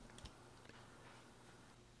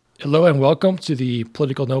Hello and welcome to the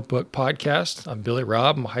Political Notebook podcast. I'm Billy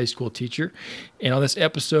Robb. I'm a high school teacher. And on this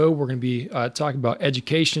episode, we're going to be talking about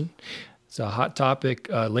education. It's a hot topic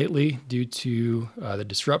lately due to the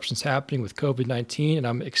disruptions happening with COVID-19. And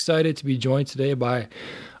I'm excited to be joined today by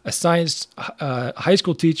a high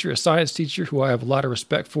school teacher, a science teacher who I have a lot of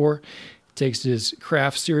respect for. Takes his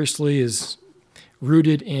craft seriously, is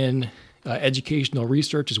rooted in educational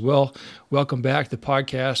research as well. Welcome back to the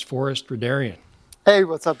podcast, Forrest Radarian. Hey,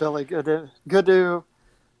 what's up, Billy? Good to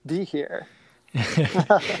be here.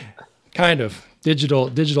 Kind of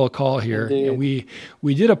digital call here. Indeed. And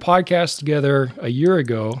we did a podcast together a year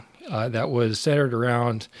ago that was centered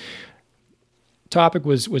around topic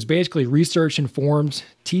was basically research informed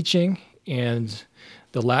teaching and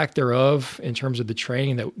the lack thereof in terms of the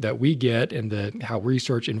training that we get and how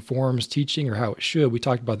research informs teaching or how it should. We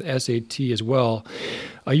talked about the SAT as well.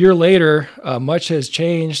 A year later, much has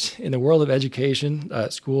changed in the world of education.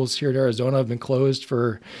 Schools here in Arizona have been closed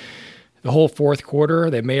for the whole fourth quarter.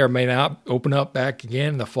 They may or may not open up back again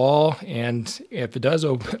in the fall. And if it does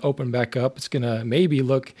open back up, it's going to maybe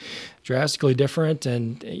look drastically different.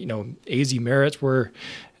 And, AZ merits were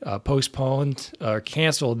postponed or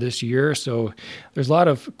canceled this year. So there's a lot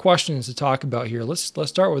of questions to talk about here. Let's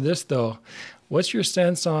start with this, though. What's your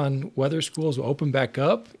sense on whether schools will open back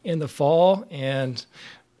up in the fall? And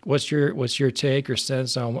what's your take or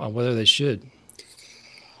sense on whether they should?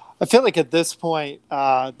 I feel like at this point,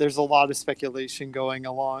 there's a lot of speculation going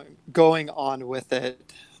on with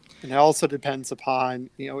it. And it also depends upon,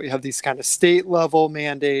 we have these kind of state level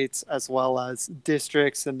mandates as well as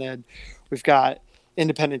districts. And then we've got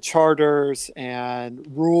independent charters and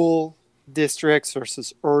rural districts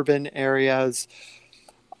versus urban areas.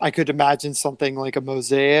 I could imagine something like a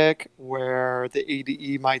mosaic where the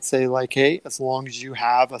ADE might say like, hey, as long as you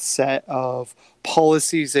have a set of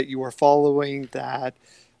policies that you are following that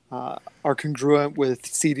are congruent with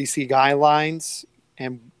CDC guidelines,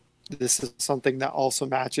 and this is something that also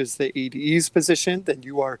matches the ADE's position, then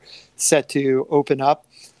you are set to open up.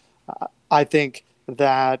 I think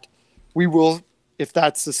that we will, if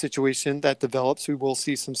that's the situation that develops, we will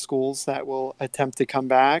see some schools that will attempt to come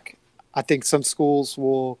back. I think some schools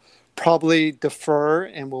will probably defer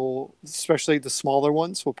and will, especially the smaller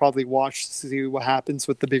ones, will probably watch to see what happens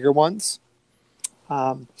with the bigger ones.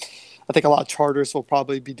 I think a lot of charters will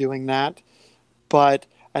probably be doing that. But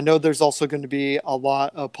I know there's also going to be a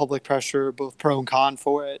lot of public pressure, both pro and con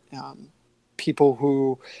for it. People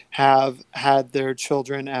who have had their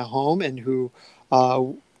children at home and who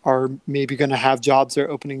are maybe going to have jobs that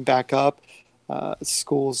are opening back up.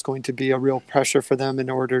 School is going to be a real pressure for them in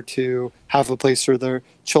order to have a place for their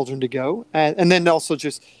children to go. And then also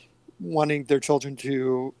just wanting their children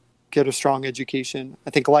to get a strong education. I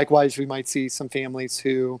think likewise, we might see some families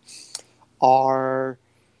who have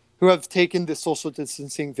taken the social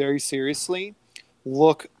distancing very seriously,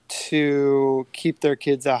 look to keep their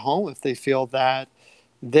kids at home if they feel that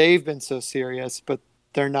they've been so serious, but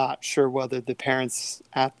they're not sure whether the parents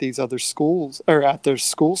at these other schools or at their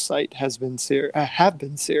school site have been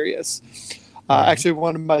serious. Actually,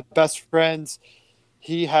 one of my best friends,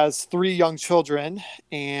 he has 3 young children,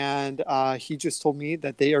 and he just told me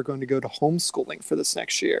that they are going to go to homeschooling for this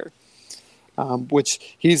next year,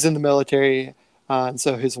 which he's in the military, and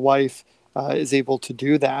so his wife is able to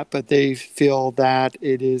do that, but they feel that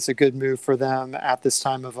it is a good move for them at this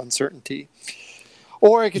time of uncertainty.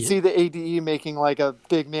 Or I could see the ADE making like a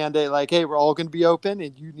big mandate, like, hey, we're all going to be open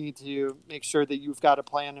and you need to make sure that you've got a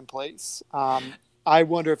plan in place. I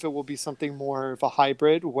wonder if it will be something more of a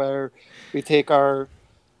hybrid where we take our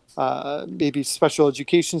maybe special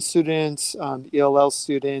education students, ELL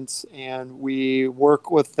students, and we work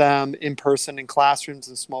with them in person in classrooms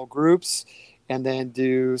in small groups, and then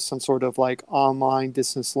do some sort of like online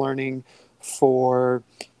distance learning for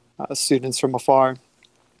students from afar.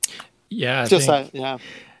 Yeah,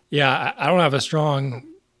 Yeah. I don't have a strong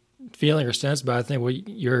feeling or sense, but I think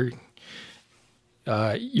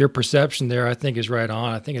your perception there, I think, is right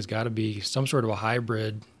on. I think it's got to be some sort of a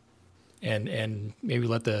hybrid, and maybe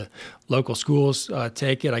let the local schools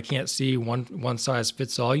take it. I can't see one size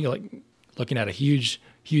fits all. Looking at a huge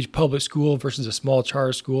public school versus a small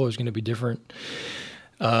charter school is going to be different.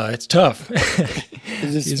 It's tough.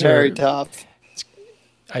 It's very tough.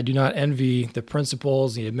 I do not envy the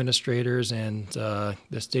principals, the administrators, and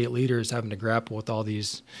the state leaders having to grapple with all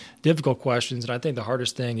these difficult questions. And I think the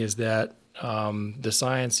hardest thing is that the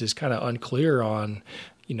science is kind of unclear on,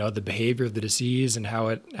 the behavior of the disease and how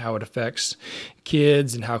it affects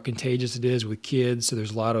kids and how contagious it is with kids. So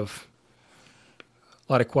there's a lot of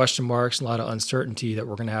question marks, and a lot of uncertainty that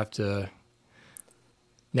we're going to have to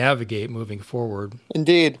navigate moving forward.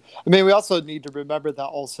 Indeed. I mean, we also need to remember that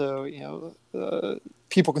also,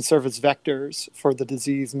 people can serve as vectors for the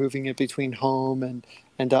disease, moving it between home and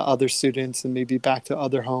to other students and maybe back to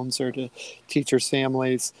other homes or to teachers'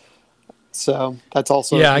 families. So that's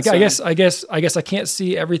also I guess I can't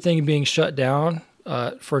see everything being shut down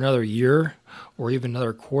for another year or even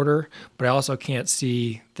another quarter, but I also can't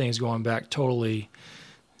see things going back totally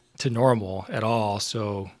to normal at all.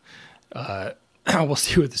 So we'll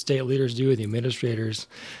see what the state leaders do, the administrators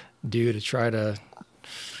do to try to.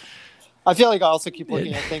 I feel like I also keep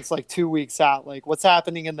looking at things like 2 weeks out, like what's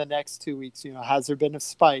happening in the next 2 weeks. Has there been a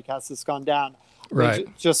spike? Has this gone down? Right.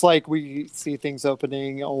 Just like we see things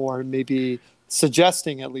opening or maybe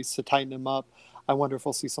suggesting at least to tighten them up. I wonder if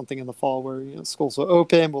we'll see something in the fall where schools will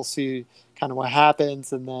open. We'll see kind of what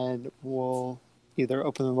happens, and then we'll either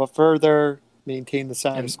open them up further, maintain the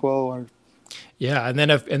status quo, or and then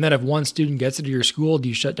if one student gets into your school, do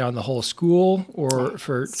you shut down the whole school or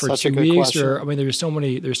for 2 weeks? Question. Or I mean, there's so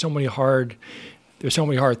many hard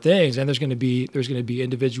things, and there's going to be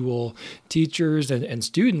individual teachers and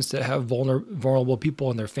students that have vulnerable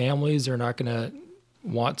people in their families. They're not going to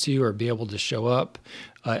want to or be able to show up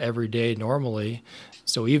every day normally.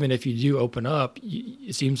 So even if you do open up,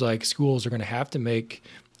 it seems like schools are going to have to make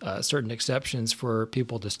certain exceptions for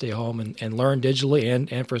people to stay home and learn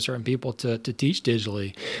digitally and for certain people to teach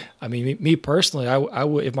digitally. I mean, me personally, I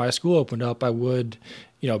would, if my school opened up, I would,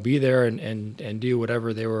 be there and do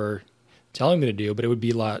whatever they were telling me to do, but it would be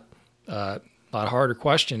a lot harder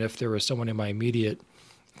question if there was someone in my immediate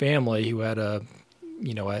family who had a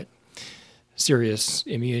serious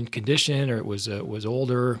immune condition or it was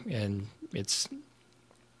older, and it's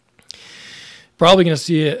probably going to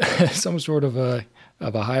see some sort of a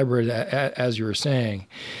hybrid, as you were saying.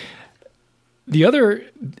 The other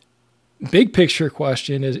big picture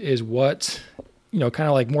question is what, kind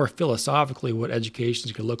of like more philosophically, what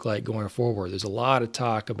education could look like going forward. There's a lot of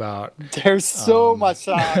talk about. There's so much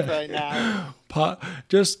talk right now.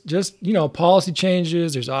 Just policy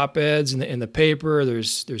changes. There's op-eds in the paper.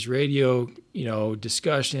 There's radio,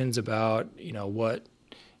 discussions about, what,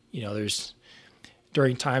 there's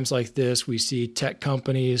during times like this, we see tech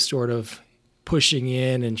companies sort of pushing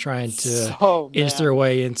in and trying to inch their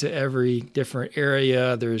way into every different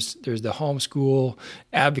area. There's the homeschool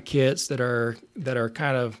advocates that are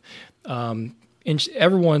kind of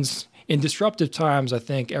everyone's in disruptive times. I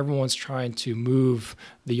think everyone's trying to move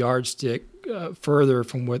the yardstick further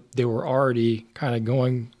from what they were already kind of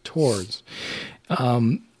going towards.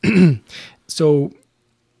 So,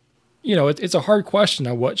 it's a hard question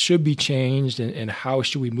on what should be changed and how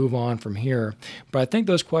should we move on from here. But I think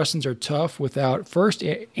those questions are tough without first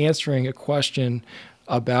answering a question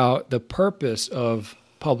about the purpose of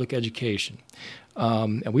public education.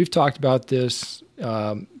 And we've talked about this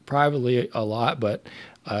privately a lot, but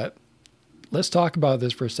let's talk about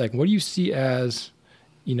this for a second. What do you see as,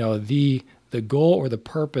 the goal or the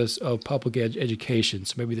purpose of public education?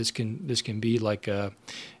 So maybe this can be like a,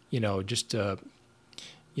 just a,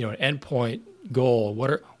 an endpoint goal.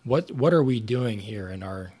 What are we doing here in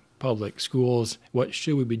our public schools? What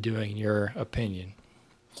should we be doing in your opinion?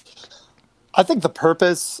 I think the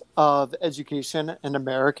purpose of education in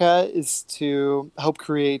America is to help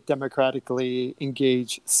create democratically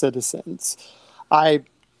engaged citizens. I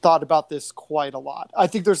thought about this quite a lot. I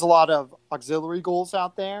think there's a lot of auxiliary goals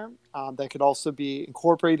out there that could also be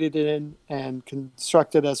incorporated in and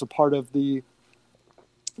constructed as a part of the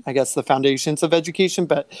foundations of education.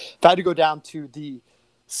 But if I had to go down to the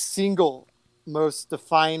single most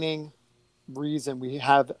defining reason we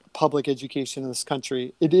have public education in this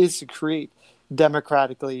country, it is to create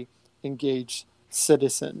democratically engaged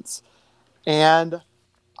citizens. And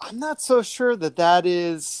I'm not so sure that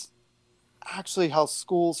is actually how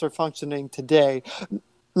schools are functioning today.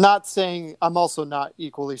 I'm also not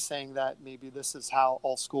equally saying that maybe this is how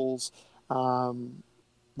all schools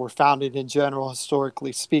were founded in general,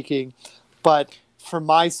 historically speaking. But for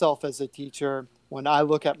myself as a teacher, when I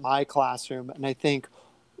look at my classroom and I think,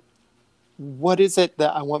 what is it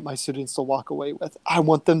that I want my students to walk away with? I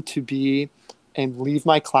want them to be and leave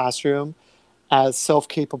my classroom as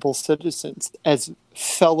self-capable citizens, as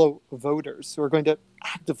fellow voters who are going to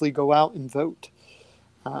actively go out and vote.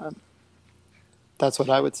 That's what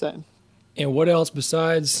I would say. And what else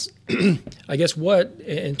besides, I guess, what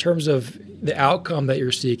in terms of the outcome that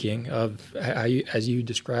you're seeking of how you, as you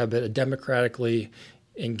describe it, a democratically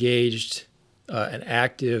engaged and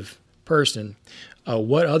active person.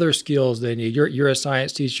 What other skills they need? You're a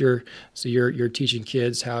science teacher, so you're teaching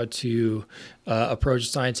kids how to approach a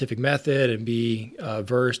scientific method and be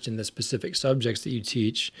versed in the specific subjects that you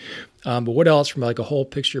teach. But what else, from like a whole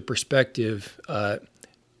picture perspective,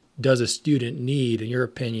 does a student need, in your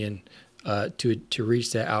opinion, to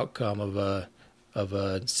reach that outcome of a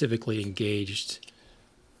civically engaged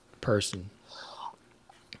person?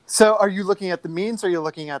 So are you looking at the means, or are you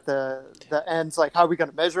looking at the ends? Like, how are we going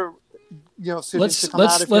to measure, students to come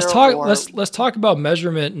out of let's here? talk Or... let's talk about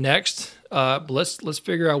measurement next. Let's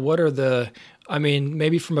figure out what are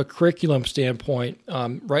maybe from a curriculum standpoint.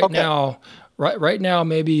 Right now,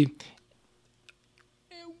 maybe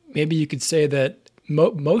you could say that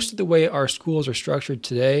most of the way our schools are structured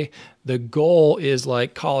today, the goal is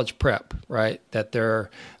like college prep, right? That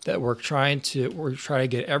we're trying to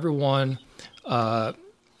get everyone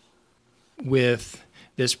with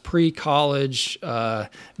this pre-college.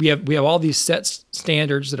 We have all these set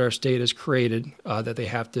standards that our state has created, that they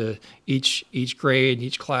have to, each grade,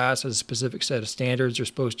 each class has a specific set of standards they're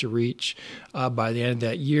supposed to reach by the end of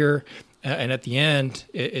that year. And at the end,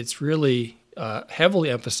 it's really heavily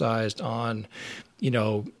emphasized on,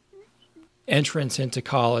 entrance into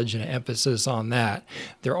college and an emphasis on that.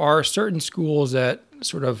 There are certain schools that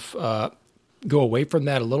sort of go away from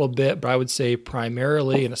that a little bit, but I would say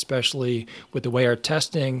primarily, and especially with the way our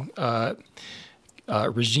testing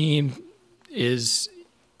regime is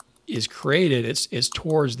created, it's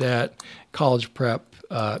towards that college prep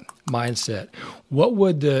mindset. What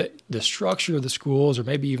would the structure of the schools, or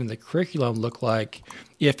maybe even the curriculum, look like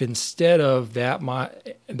if instead of that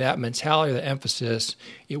mentality, the emphasis,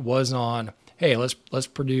 it was on, hey, let's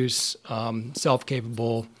produce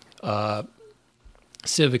self-capable,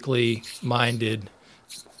 civically minded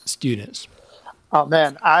students? Oh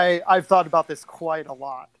man, I've thought about this quite a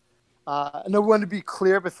lot, and I want to be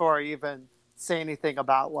clear before I even say anything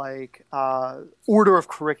about like order of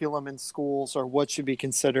curriculum in schools, or what should be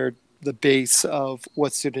considered the base of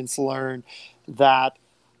what students learn, that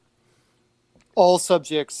all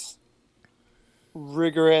subjects,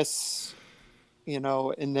 rigorous,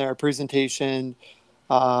 in their presentation,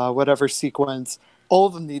 whatever sequence, all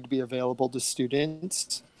of them need to be available to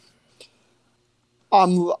students.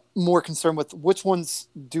 I'm more concerned with which ones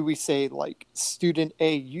do we say, like, student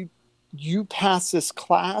A, you pass this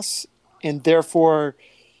class, and therefore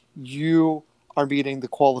you are meeting the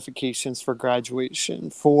qualifications for graduation,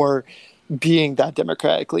 for being that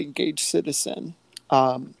democratically engaged citizen.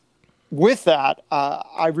 With that,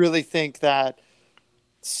 I really think that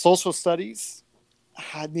social studies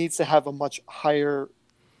needs to have a much higher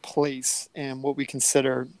place in what we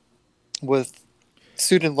consider with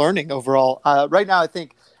student learning overall. Right now, I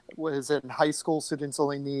think in high school, students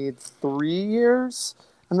only need 3 years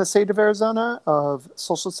in the state of Arizona of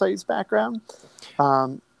social studies background.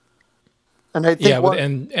 And I think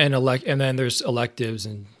and then there's electives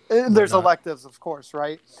and there's electives, of course,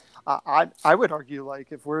 right? I would argue,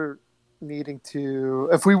 like, if we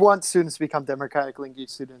want students to become democratically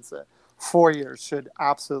engaged students, 4 years should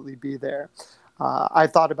absolutely be there. I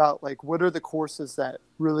thought about, like, what are the courses that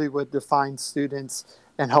really would define students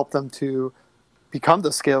and help them to become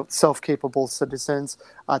the self-capable citizens.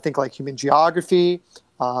 I think like human geography,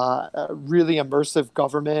 really immersive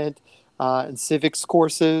government, and civics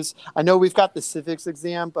courses. I know we've got the civics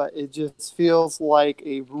exam, but it just feels like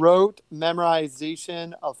a rote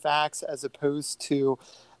memorization of facts as opposed to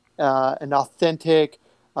an authentic,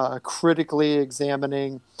 critically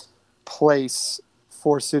examining place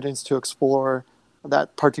for students to explore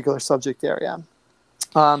that particular subject area.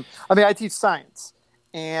 I teach science,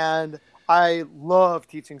 and I love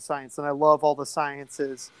teaching science, and I love all the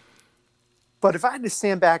sciences. But if I had to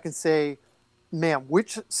stand back and say, man,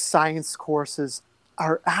 which science courses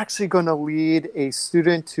are actually going to lead a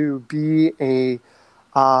student to be a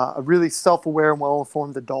really self-aware and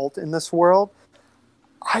well-informed adult in this world,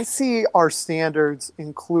 I see our standards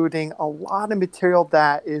including a lot of material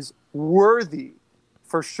that is worthy,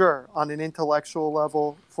 for sure, on an intellectual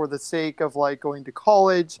level, for the sake of like going to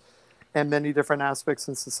college and many different aspects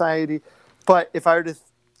in society. But if I were to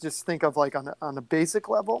just think of like on a basic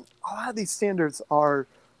level, a lot of these standards are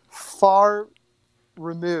far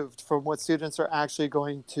removed from what students are actually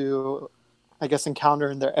going to, I guess, encounter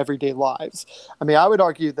in their everyday lives. I would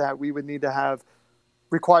argue that we would need to have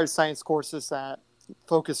required science courses that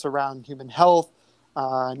focus around human health,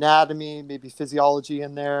 anatomy, maybe physiology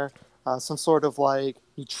in there, some sort of like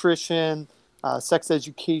nutrition, sex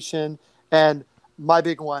education, and my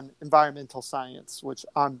big one, environmental science, which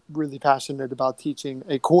I'm really passionate about teaching,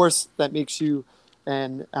 a course that makes you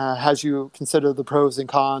and has you consider the pros and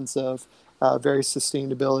cons of various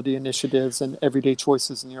sustainability initiatives and everyday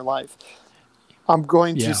choices in your life. I'm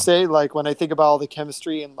going to say, like, when I think about all the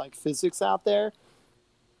chemistry and like physics out there,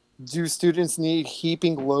 do students need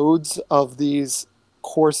heaping loads of these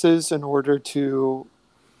courses in order to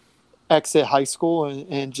exit high school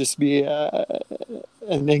and just be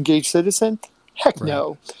an engaged citizen? Heck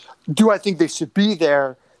no. Do I think they should be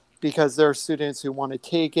there because there are students who want to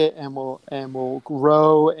take it and will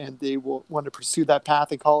grow and they will want to pursue that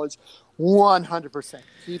path in college? 100%.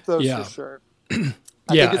 Keep those for sure. I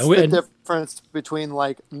think it's the difference between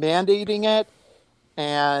like mandating it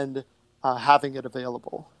and having it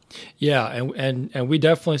available. Yeah, and we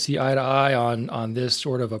definitely see eye to eye on this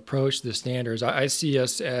sort of approach to the standards. I see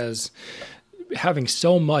us as having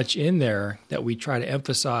so much in there that we try to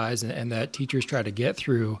emphasize and that teachers try to get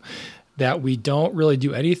through, that we don't really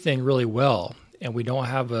do anything really well, and we don't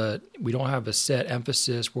have a set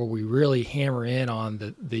emphasis where we really hammer in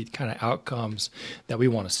on the kind of outcomes that we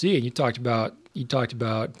want to see. And you talked about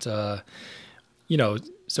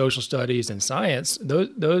social studies and science.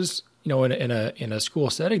 Those in a school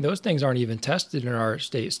setting, those things aren't even tested in our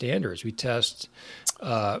state standards. We test,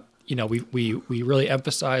 we really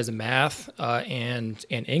emphasize the math and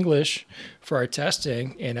English for our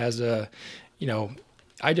testing. And as a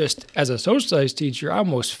social studies teacher, I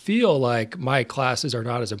almost feel like my classes are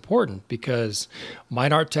not as important because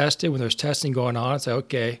mine aren't tested. When there's testing going on, it's like,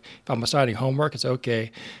 okay, if I'm assigning homework, it's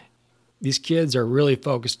okay. These kids are really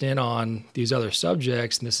focused in on these other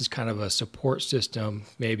subjects, and this is kind of a support system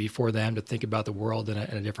maybe for them to think about the world in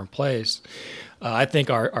a different place. I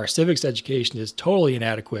think our civics education is totally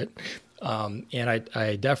inadequate, and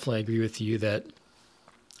I definitely agree with you that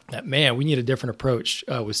man, we need a different approach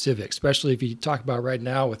with civics, especially if you talk about right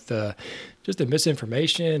now with just the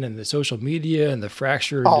misinformation and the social media and the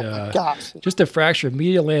fractured, just the fractured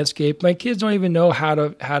media landscape. My kids don't even know how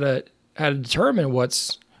to determine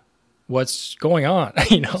what's going on.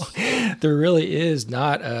 There really is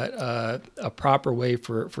not a proper way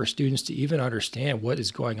for students to even understand what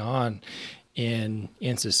is going on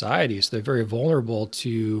in society. So they're very vulnerable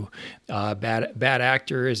to bad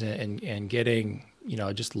actors and getting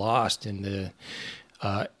just lost in the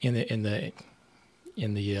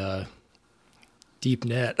deep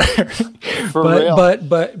net.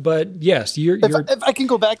 But yes, if I can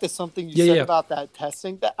go back to something you said about that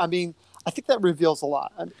testing, I think that reveals a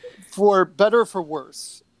lot, for better or for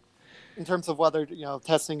worse, in terms of whether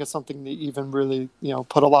testing is something that even really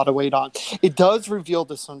put a lot of weight on. It does reveal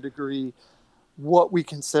to some degree what we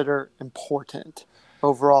consider important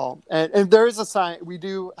overall, and there is a science. We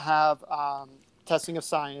do have testing of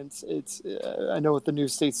science. It's I know with the new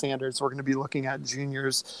state standards, we're going to be looking at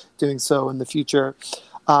juniors doing so in the future.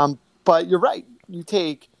 But you're right. You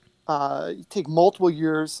take multiple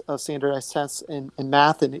years of standardized tests in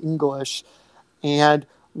math and English, and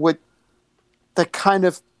what the kind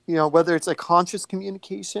of, whether it's a conscious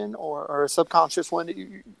communication or a subconscious one,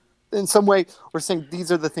 in some way we're saying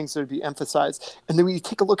these are the things that would be emphasized. And then when you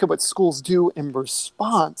take a look at what schools do in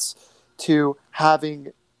response to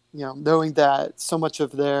having, knowing that so much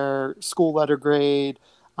of their school letter grade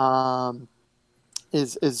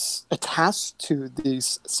is attached to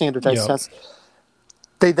these standardized tests,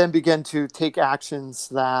 they then begin to take actions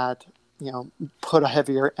that put a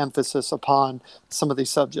heavier emphasis upon some of these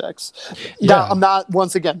subjects. Now, I'm not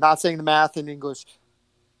saying the math and English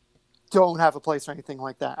don't have a place or anything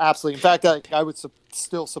like that. Absolutely. In fact, I would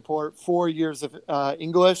still support 4 years of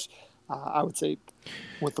English. I would say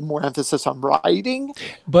with the more emphasis on writing.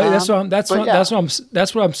 But that's what I'm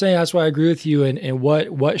saying. That's why I agree with you. And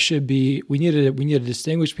what should be, we need to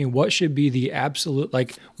distinguish between what should be the absolute,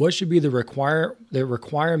 like what should be the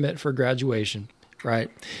requirement for graduation,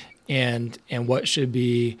 right? And what should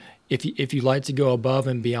be, if you'd like to go above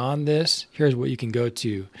and beyond this, here's what you can go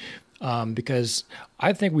to. Because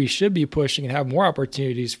I think we should be pushing and have more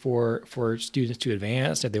opportunities for students to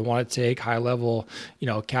advance if they want to take high level,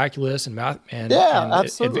 calculus and math and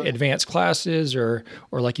advanced classes, or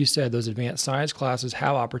like you said, those advanced science classes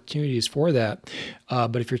have opportunities for that.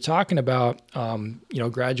 But if you're talking about,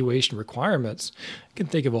 graduation requirements, you can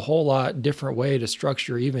think of a whole lot different way to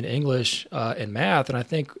structure even English and math. And I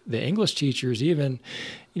think the English teachers even,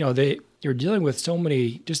 you're dealing with so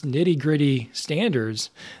many just nitty gritty standards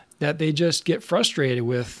that they just get frustrated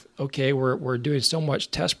with, okay, we're doing so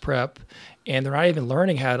much test prep and they're not even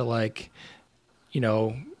learning how to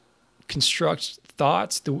construct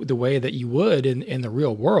thoughts the way that you would in the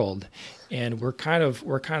real world. And we're kind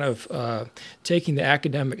of taking the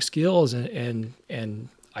academic skills and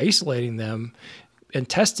isolating them and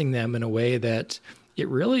testing them in a way that it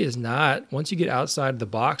really is not, once you get outside the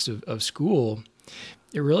box of school,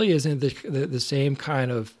 it really isn't the same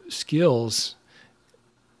kind of skills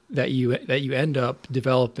that you end up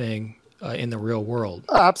developing in the real world.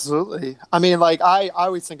 Absolutely. I mean, like I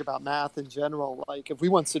always think about math in general. Like if we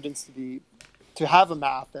want students to have a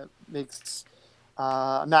math that makes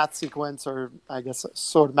a math sequence, or I guess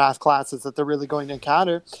sort of math classes that they're really going to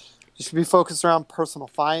encounter, you should be focused around personal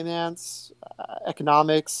finance,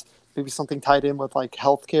 economics, maybe something tied in with like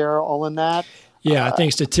healthcare, all in that. Yeah, I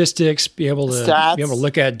think statistics, be able to stats.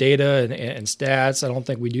 look at data and stats. I don't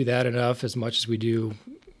think we do that enough as much as we do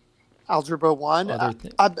Algebra 1. I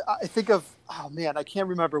think of, oh man, I can't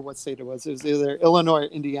remember what state it was. It was either Illinois or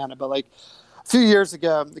Indiana, but like a few years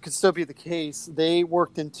ago, it could still be the case. They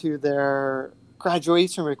worked into their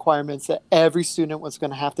graduation requirements that every student was going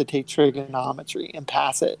to have to take trigonometry and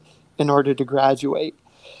pass it in order to graduate.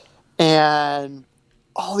 And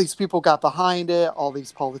all these people got behind it, all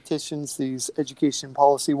these politicians, these education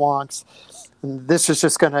policy wonks. And this is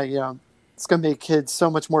just going to, it's going to make kids so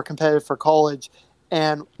much more competitive for college.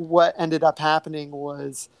 And what ended up happening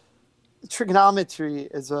was trigonometry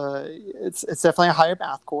is it's definitely a higher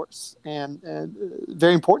math course, and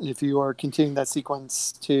very important if you are continuing that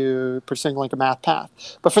sequence to pursuing like a math path.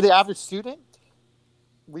 But for the average student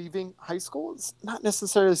leaving high school, it's not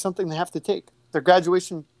necessarily something they have to take. Their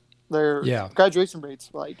graduation rates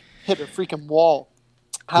like hit a freaking wall.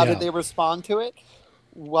 How did they respond to it?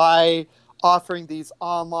 Why offering these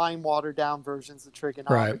online watered down versions of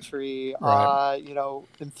trigonometry, right.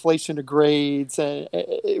 Inflation of grades, and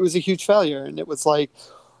it was a huge failure. And it was like,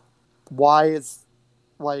 why is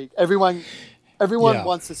like everyone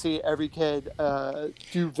wants to see every kid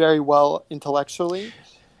do very well intellectually.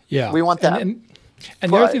 Yeah, we want that. And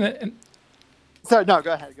the other thing that. Sorry, no,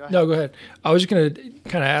 go ahead. No, go ahead. I was just going to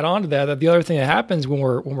kind of add on to that the other thing that happens when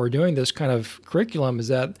we're doing this kind of curriculum is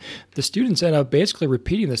that the students end up basically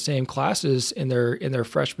repeating the same classes in their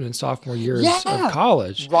freshman and sophomore years of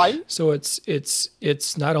college. Right. So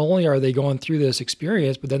it's not only are they going through this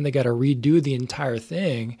experience, but then they got to redo the entire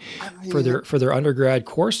thing for their undergrad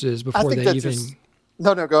courses before they even.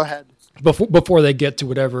 No, go ahead. Before they get to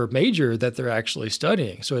whatever major that they're actually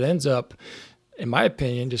studying. So it ends up, in my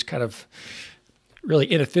opinion, just kind of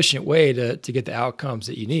really inefficient way to get the outcomes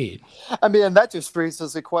that you need. I mean, and that just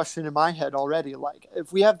raises a question in my head already. Like,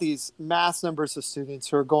 if we have these mass numbers of students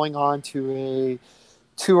who are going on to a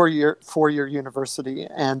 2 or 4 year university,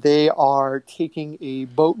 and they are taking a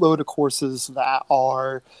boatload of courses that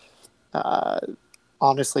are,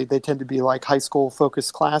 honestly, they tend to be like high school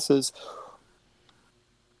focused classes.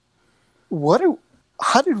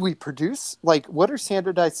 How did we produce? Like, what are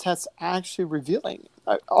standardized tests actually revealing?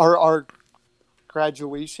 Are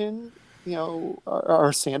graduation,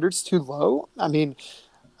 are standards too low? I mean,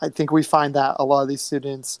 I think we find that a lot of these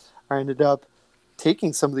students are ended up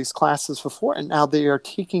taking some of these classes before, and now they are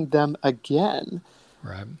taking them again.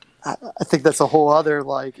 Right. I think that's a whole other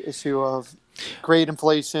issue of grade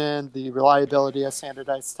inflation, the reliability of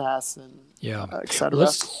standardized tests, and et cetera.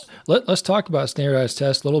 Let's talk about standardized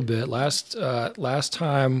tests a little bit. Last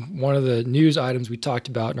time, one of the news items we talked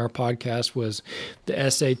about in our podcast was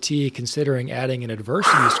the SAT considering adding an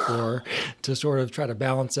adversity score to sort of try to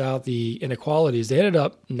balance out the inequalities. They ended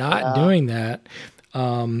up not doing that.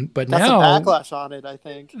 But now some backlash on it, I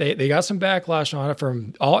think. They got some backlash on it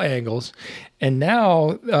from all angles. And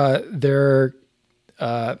now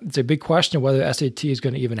it's a big question whether SAT is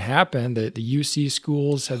going to even happen. The UC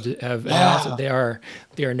schools have announced that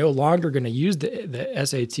they are no longer going to use the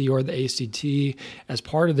SAT or the ACT as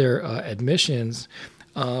part of their admissions.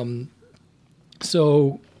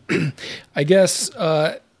 So I guess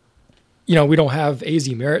we don't have AZ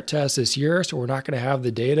merit tests this year, so we're not going to have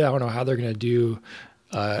the data. I don't know how they're going to do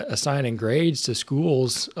assigning grades to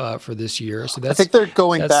schools for this year. So I think they're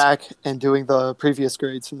going back and doing the previous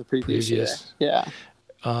grades from the previous year. Yeah.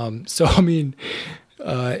 So I mean,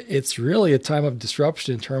 it's really a time of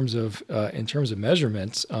disruption in terms of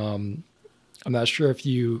measurements. I'm not sure if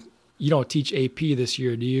you don't teach AP this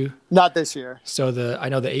year, do you? Not this year. So I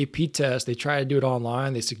know the AP test, they tried to do it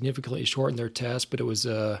online. They significantly shortened their test, but it was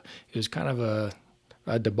kind of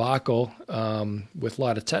a debacle with a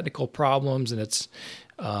lot of technical problems, and it's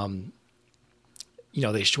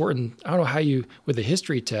they shortened. I don't know how with the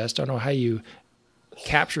history test. I don't know how you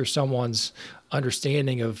capture someone's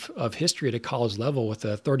understanding of history at a college level with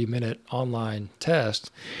a 30-minute online test.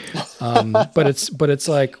 But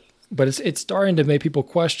it's starting to make people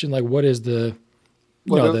question, like, what is the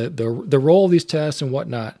role of these tests and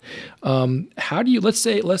whatnot. How do you, let's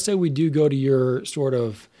say we do go to your sort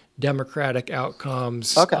of democratic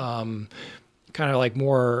outcomes, kind of like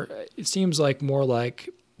more, it seems like more like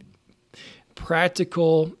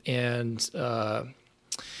practical and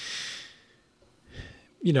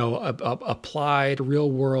applied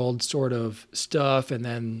real world sort of stuff, and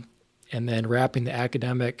then wrapping the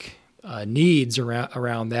academic needs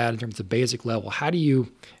around that in terms of basic level. How do you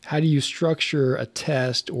structure a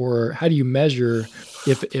test, or how do you measure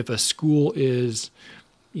if a school is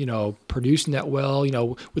producing that well?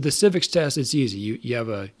 With the civics test, it's easy. You have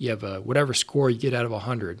a whatever score you get out of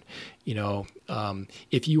 100.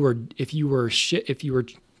 If you were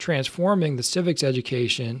transforming the civics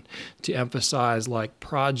education to emphasize like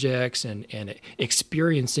projects and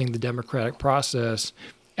experiencing the democratic process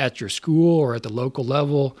at your school or at the local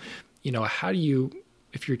level, how do you,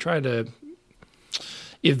 if you're trying to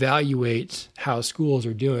evaluate how schools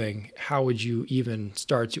are doing, how would you even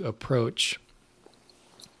start to approach?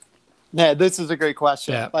 Yeah, this is a great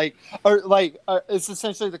question. Yeah. It's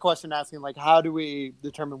essentially the question asking, like, how do we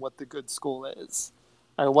determine what the good school is?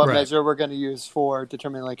 Or what Right. measure we're going to use for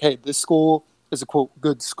determining, like, hey, this school is a, quote,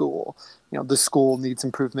 good school. This school needs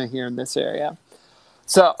improvement here in this area.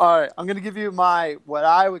 So, all right, I'm going to give you what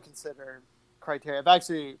I would consider criteria. I've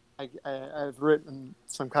written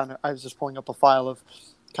I was just pulling up a file of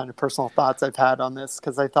kind of personal thoughts I've had on this,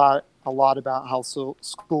 because I thought a lot about how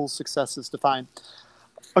school success is defined.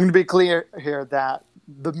 I'm going to be clear here that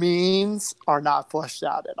the means are not fleshed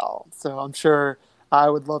out at all. So I'm sure I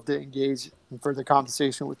would love to engage in further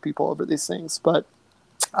conversation with people over these things, but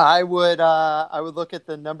I would look at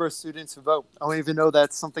the number of students who vote. I don't even know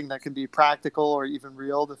that's something that can be practical or even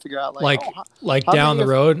real to figure out, how down the many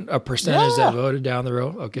road, a percentage that voted down the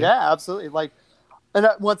road. Okay. Yeah, absolutely. And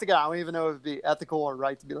once again, I don't even know if it'd be ethical or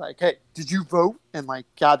right to be like, hey, did you vote, and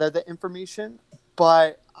gather the information?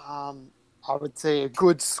 But I would say a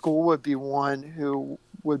good school would be one who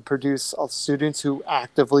would produce students who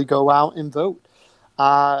actively go out and vote.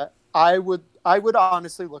 I would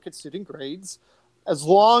honestly look at student grades, as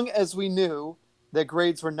long as we knew that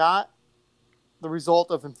grades were not the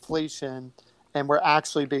result of inflation and were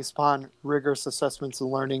actually based upon rigorous assessments and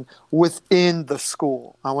learning within the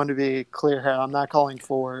school. I want to be clear here. I'm not calling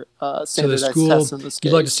for standardized tests in this case.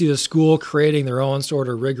 You'd like to see the school creating their own sort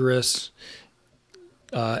of rigorous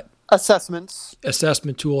assessment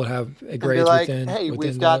tool and have grades within. Hey,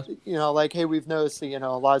 we've got, we've noticed, a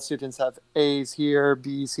lot of students have A's here,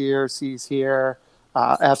 B's here, C's here,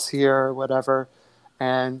 F's here, whatever,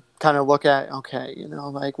 and kind of look at,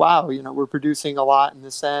 wow, we're producing a lot in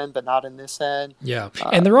this end, but not in this end. Yeah.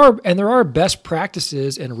 And there are best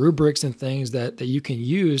practices and rubrics and things that you can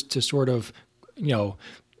use to sort of, not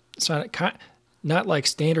like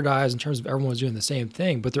standardized in terms of everyone's doing the same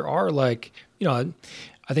thing, but there are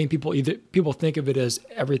I think people think of it as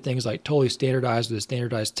everything's like totally standardized with a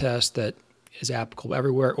standardized test that is applicable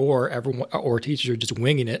everywhere, or teachers are just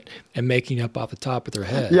winging it and making up off the top of their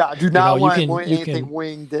head. Yeah, do not want anything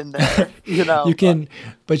winged in there. You can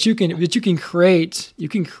create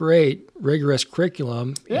rigorous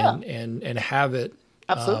curriculum and have it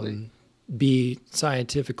be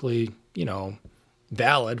scientifically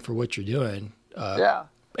valid for what you're doing.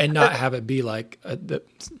 And not have it be like the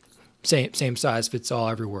same size fits all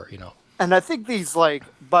everywhere, And I think these, by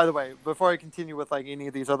the way, before I continue with any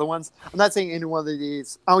of these other ones, I'm not saying any one of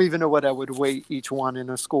these, I don't even know what I would weight each one in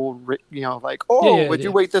a school, would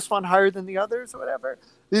you weight this one higher than the others or whatever?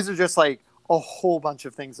 These are just a whole bunch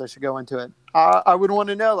of things that should go into it. I would want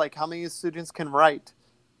to know how many students can write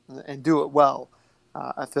and do it well.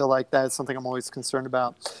 I feel like that is something I'm always concerned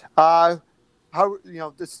about. How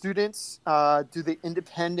the students, do they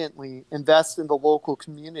independently invest in the local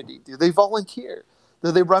community? Do they volunteer?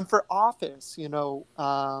 Do they run for office?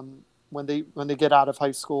 When they get out of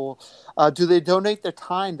high school, do they donate their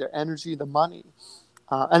time, their energy, the money?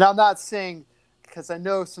 And I'm not saying, because I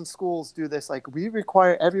know some schools do this, we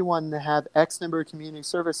require everyone to have X number of community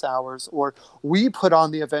service hours, or we put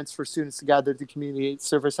on the events for students to gather the community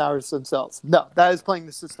service hours themselves. No, that is playing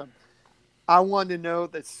the system. I want to know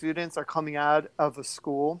that students are coming out of a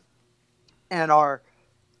school and are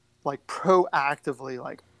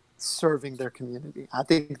proactively serving their community. I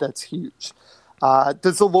think that's huge.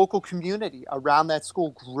 Does the local community around that school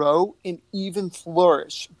grow and even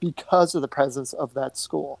flourish because of the presence of that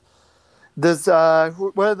school? What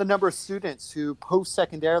are the number of students who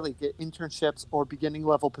post-secondarily get internships or beginning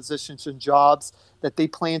level positions and jobs that they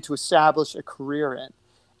plan to establish a career in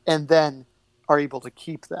and then are able to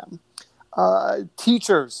keep them?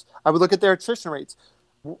 Teachers, I would look at their attrition rates.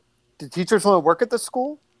 Do teachers want to work at the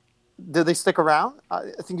school? Do they stick around?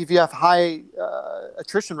 I think if you have high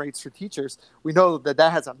attrition rates for teachers, we know that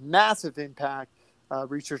has a massive impact.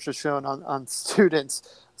 Research has shown on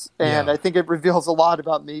students. And I think it reveals a lot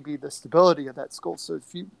about maybe the stability of that school. So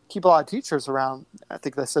if you keep a lot of teachers around, I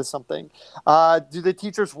think that says something. Do the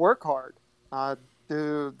teachers work hard?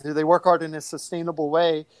 Do they work hard in a sustainable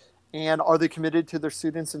way? And are they committed to their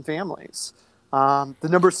students and families? The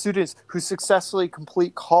number of students who successfully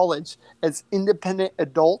complete college as independent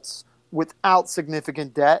adults without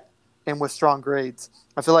significant debt and with strong grades.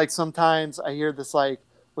 I feel like sometimes I hear this, like,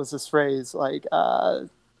 what's this phrase? Like,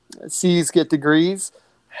 C's get degrees.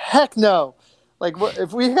 Heck no. Like,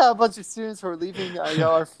 if we have a bunch of students who are leaving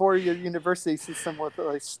our 4-year university system with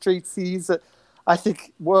like straight C's, I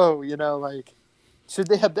think, whoa, like, should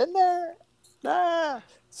they have been there? Nah.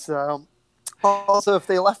 So also, if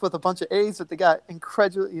they left with a bunch of A's, but they got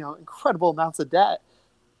incredible amounts of debt.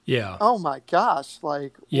 Yeah. Oh my gosh.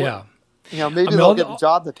 Like, yeah. Maybe they'll get a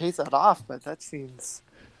job that pays that off, but that seems.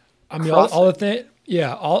 All the things.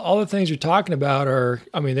 Yeah, all the things you're talking about are.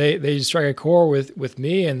 They strike a chord with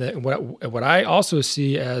me, and what I also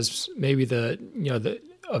see as maybe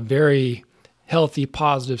a very healthy,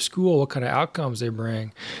 positive school, what kind of outcomes they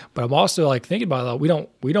bring. But I'm also like thinking about that.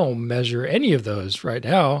 We don't measure any of those right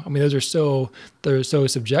now. Those are they're so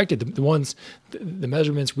subjective. The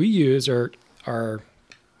measurements we use are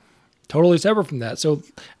totally separate from that. So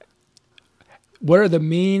what are the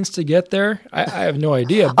means to get there? I have no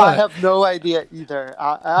idea. But I have no idea either.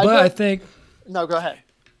 I think. No, go ahead.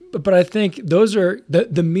 But I think those are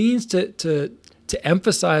the means to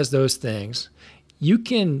emphasize those things. You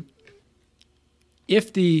can.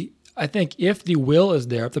 If the will is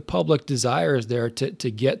there, if the public desire is there to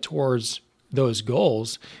get towards those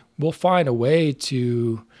goals, we'll find a way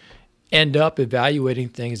to end up evaluating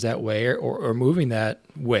things that way or moving that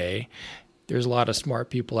way. There's a lot of smart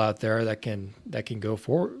people out there that can go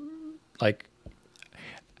forward. Like,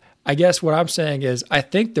 I guess what I'm saying is I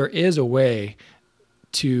think there is a way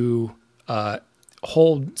to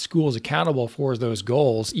hold schools accountable for those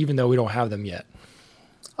goals, even though we don't have them yet.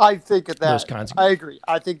 I think that I agree.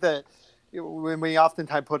 I think that when we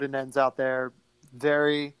oftentimes put an ends out there,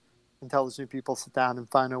 very intelligent people sit down and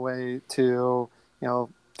find a way to,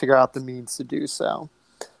 figure out the means to do so.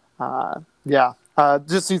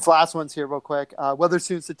 Just these last ones here real quick. Whether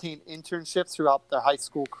students attain internships throughout their high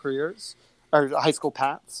school careers or high school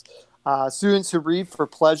paths. Students who read for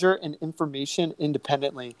pleasure and information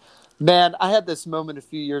independently. Man, I had this moment a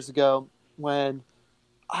few years ago when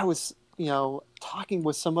I was talking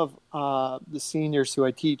with some of the seniors who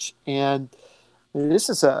I teach, and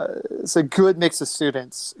it's a good mix of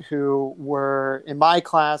students who were in my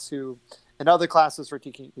class, who in other classes were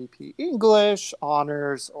taking AP English,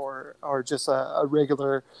 honors, or just a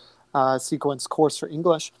regular sequence course for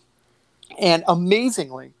English. And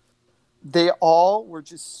amazingly, they all were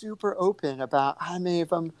just super open about how many of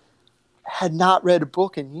them had not read a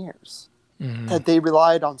book in years. Mm-hmm. That they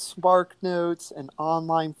relied on Spark Notes and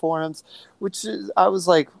online forums, I was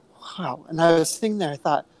like, wow. And I was sitting there, I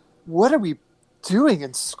thought, what are we doing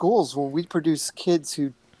in schools when we produce kids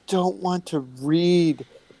who don't want to read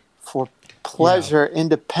for pleasure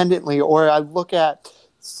independently? Or I look at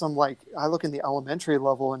in the elementary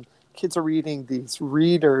level, and kids are reading these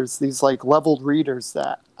readers, these like leveled readers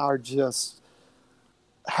that are just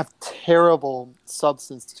have terrible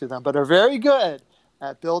substance to them, but are very good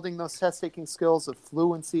at building those test-taking skills of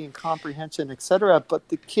fluency and comprehension, etc. But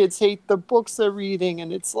the kids hate the books they're reading,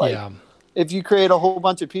 and it's like, if you create a whole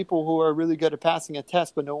bunch of people who are really good at passing a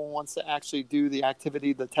test, but no one wants to actually do the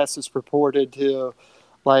activity the test is purported to,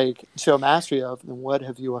 like, show mastery of, then what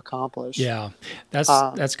have you accomplished? Yeah,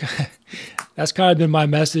 that's kind of been my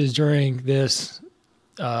message during this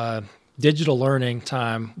digital learning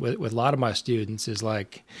time with a lot of my students is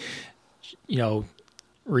like,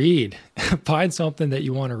 read, find something that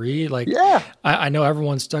you want to read. Like, I know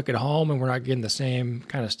everyone's stuck at home and we're not getting the same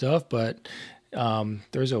kind of stuff, but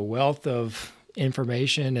there's a wealth of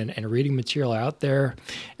information and reading material out there.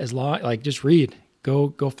 Just read,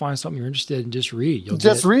 go find something you're interested in. Just read.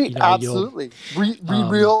 Read. Absolutely. Read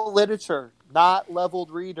real literature, not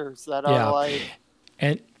leveled readers that are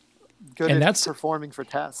good at performing for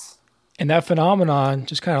tests. And that phenomenon,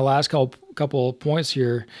 just kind of last couple of points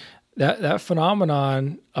here, that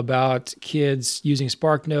phenomenon about kids using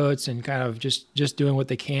Spark Notes and kind of just doing what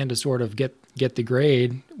they can to sort of get the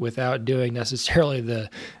grade without doing necessarily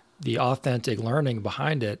the authentic learning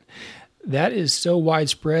behind it, that is so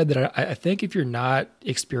widespread that I think if you're not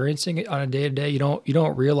experiencing it on a day-to-day, you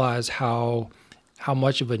don't realize how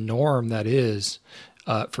much of a norm that is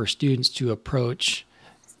for students to approach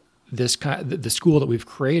this the school that we've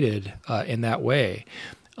created in that way.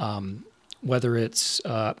 Whether it's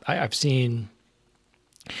I've seen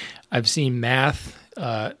math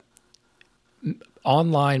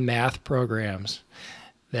online math programs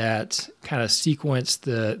that kind of sequence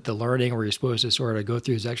the learning where you're supposed to sort of go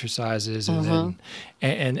through these exercises and then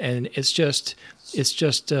and it's just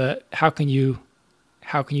how can you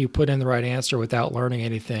put in the right answer without learning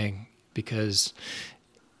anything because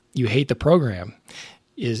you hate the program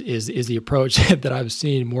is the approach that I've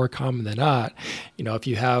seen more common than not. If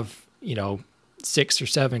you have 6 or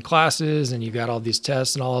 7 classes and you've got all these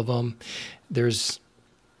tests and all of them, it's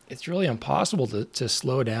really impossible to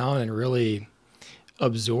slow down and really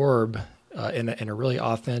absorb in a really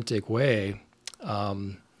authentic way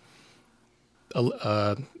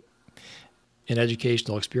an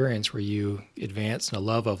educational experience where you advance in a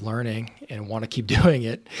love of learning and want to keep doing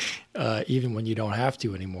it even when you don't have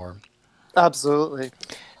to anymore. Absolutely.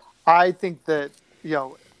 I think that,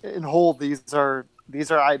 in whole, these are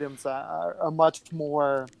items that are much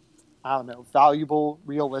more, valuable,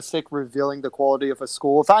 realistic, revealing the quality of a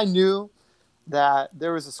school. If I knew that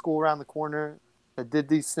there was a school around the corner that did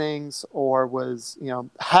these things or was,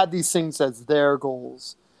 had these things as their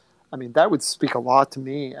goals, that would speak a lot to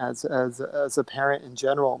me as a parent in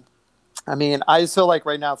general. I just feel like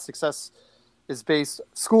right now success is based,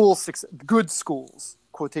 good schools,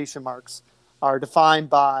 quotation marks, are defined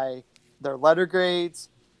by their letter grades,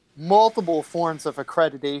 multiple forms of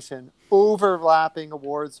accreditation, overlapping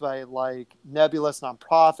awards by nebulous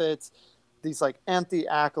nonprofits, these empty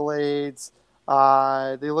accolades.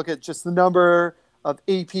 They look at just the number of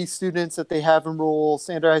AP students that they have enrolled,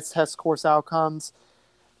 standardized test course outcomes.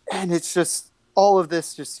 And it's just, all of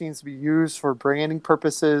this just seems to be used for branding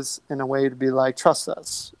purposes in a way to be trust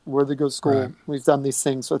us, we're the good school. Right. We've done these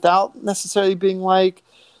things without necessarily being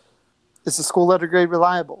is the school letter grade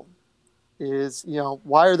reliable?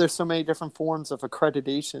 Why are there so many different forms of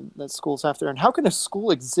accreditation that schools have to earn? How can a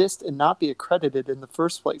school exist and not be accredited in the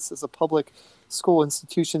first place as a public school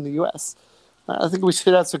institution in the U.S.? I think we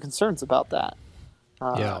should have some concerns about that.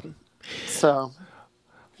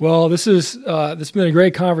 Well, this has been a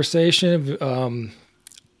great conversation.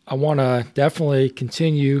 I want to definitely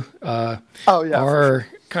continue our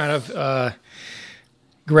kind of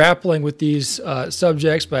grappling with these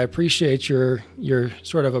subjects, but I appreciate your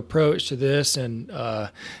sort of approach to this and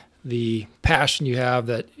the passion you have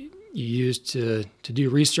that you use to do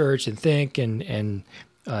research and think and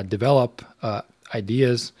develop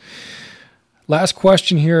ideas. Last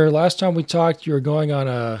question here. Last time we talked, you were going on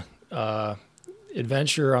a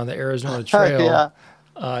adventure on the Arizona Trail.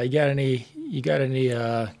 You got any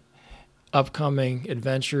upcoming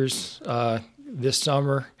adventures this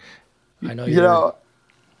summer? I know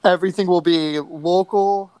everything will be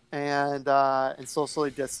local and socially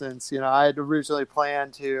distanced. I had originally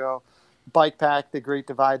planned to bike pack the Great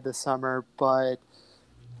Divide this summer, but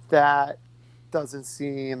that doesn't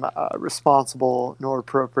seem responsible nor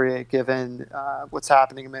appropriate given what's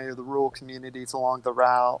happening in many of the rural communities along the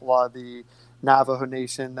route. A lot of the Navajo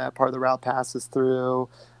Nation, that part of the route passes through.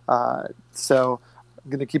 So I'm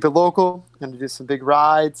going to keep it local. I'm going to do some big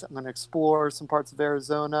rides. I'm going to explore some parts of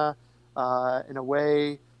Arizona in a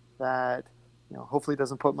way that hopefully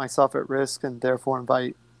doesn't put myself at risk and therefore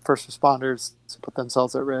invite first responders to put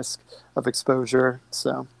themselves at risk of exposure.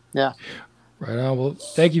 So, yeah. Right on. Well,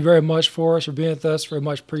 thank you very much, Forrest, for being with us. Very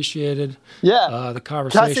much appreciated. Yeah. The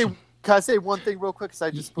conversation. Can I say one thing real quick? Because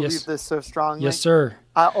I just believe this so strongly. Yes, sir.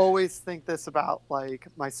 I always think this about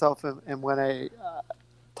myself and when I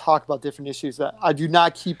talk about different issues, that I do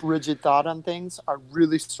not keep rigid thought on things. I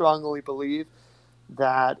really strongly believe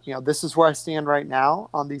that this is where I stand right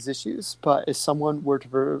now on these issues. But if someone were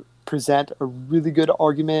to present a really good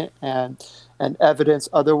argument and evidence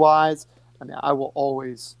otherwise, I will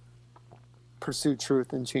always pursue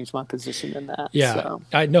truth and change my position in that. Yeah, so.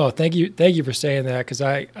 I know. Thank you for saying that, because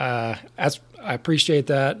I appreciate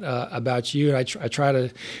that about you, and I try to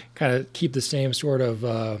kind of keep the same sort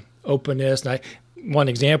of openness. And one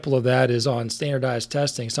example of that is on standardized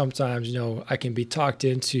testing. Sometimes I can be talked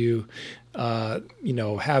into having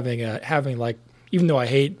like, even though I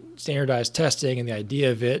hate standardized testing and the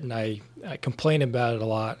idea of it, and I complain about it a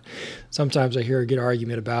lot, sometimes I hear a good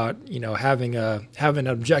argument about having an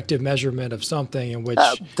objective measurement of something in which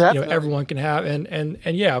everyone can have, and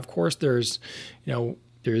yeah, of course there's we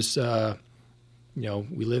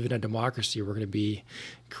live in a democracy. We're going to be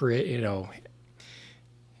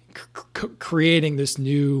creating this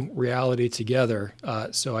new reality together.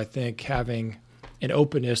 So I think having an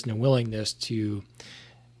openness and a willingness to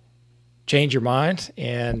change your mind,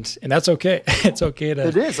 and that's okay. It is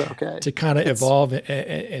okay to kind of evolve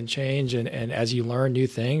and change, and as you learn new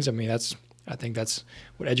things. I think that's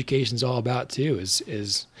what education is all about too,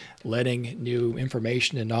 is letting new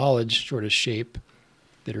information and knowledge sort of shape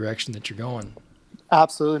the direction that you're going.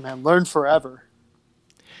 Absolutely, man. Learn forever.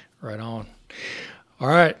 Right on. All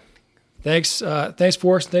right. Thanks,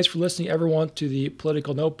 Forrest. Thanks for listening, everyone, to the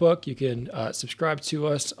Political Notebook. You can subscribe to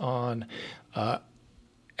us on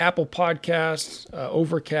Apple Podcasts,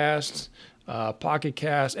 Overcast, Pocket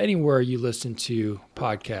Cast, anywhere you listen to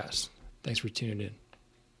podcasts. Thanks for tuning in.